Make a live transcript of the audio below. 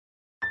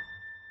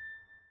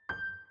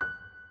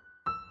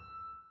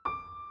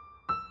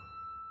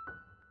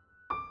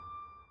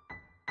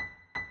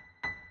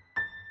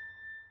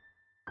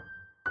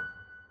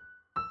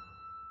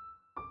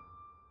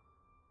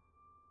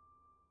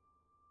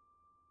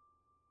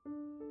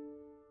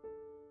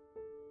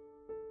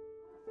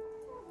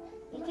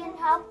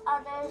help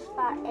others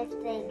but if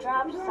they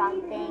drop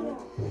something,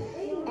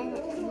 and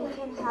you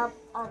can help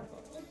others.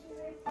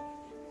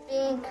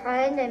 Being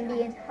kind and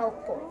being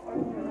helpful.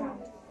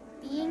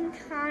 Being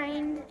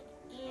kind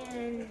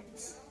and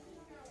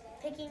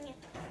picking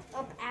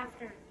up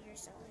after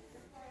yourself.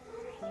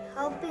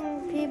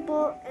 Helping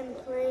people and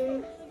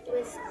playing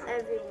with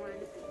everyone.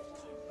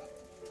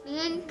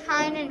 Being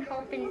kind and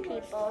helping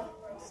people.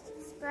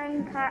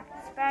 Spread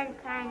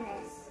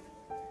kindness.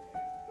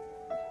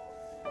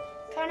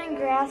 Cutting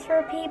grass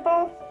for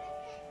people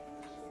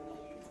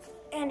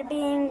and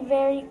being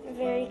very,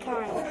 very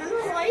kind.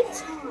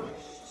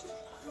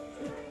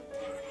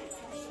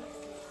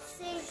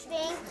 Say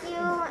thank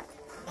you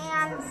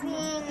and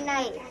being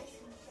nice.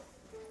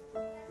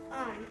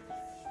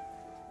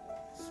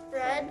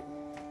 Spread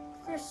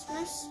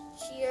Christmas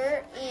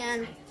cheer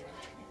and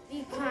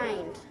be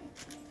kind.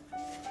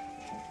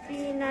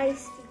 Be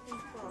nice to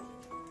people.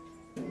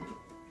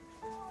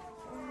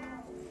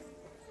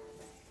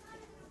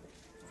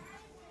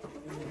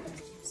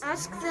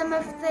 Ask them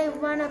if they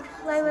want to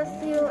play with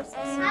you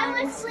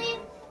and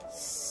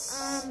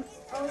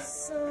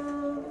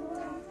also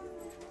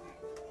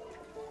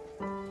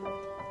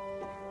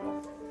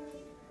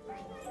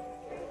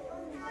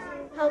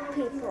help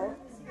people.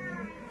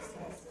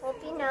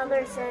 Helping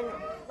others and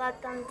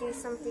let them do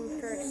something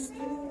first.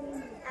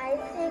 I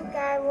think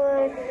I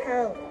would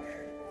help.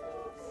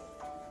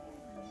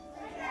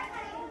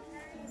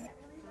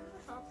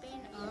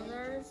 Helping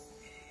others.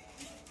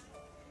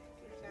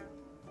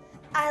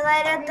 I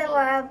light up the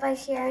world by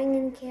sharing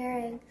and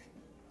caring.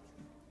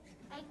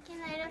 I can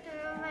light up the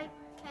world by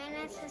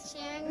kindness and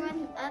sharing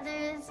with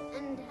others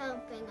and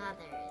helping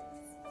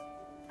others.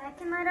 I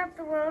can light up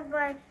the world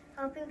by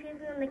helping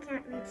people when they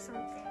can't reach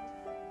something.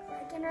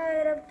 I can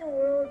light up the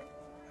world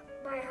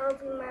by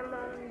helping my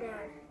mom and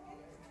dad.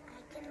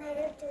 I can light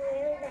up the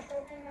world by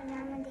helping my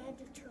mom and dad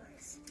do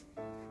chores.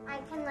 I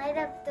can light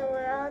up the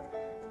world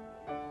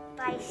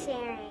by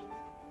sharing.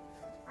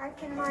 I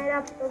can light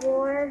up the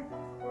world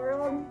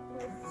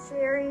with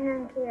sharing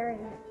and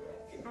caring.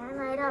 I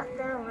light up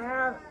the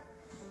world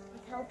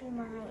with helping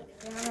my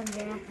grandma and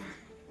grandpa.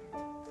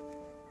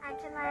 I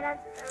can light up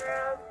the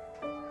world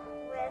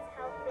with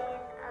helping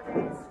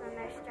others when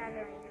they're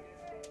struggling.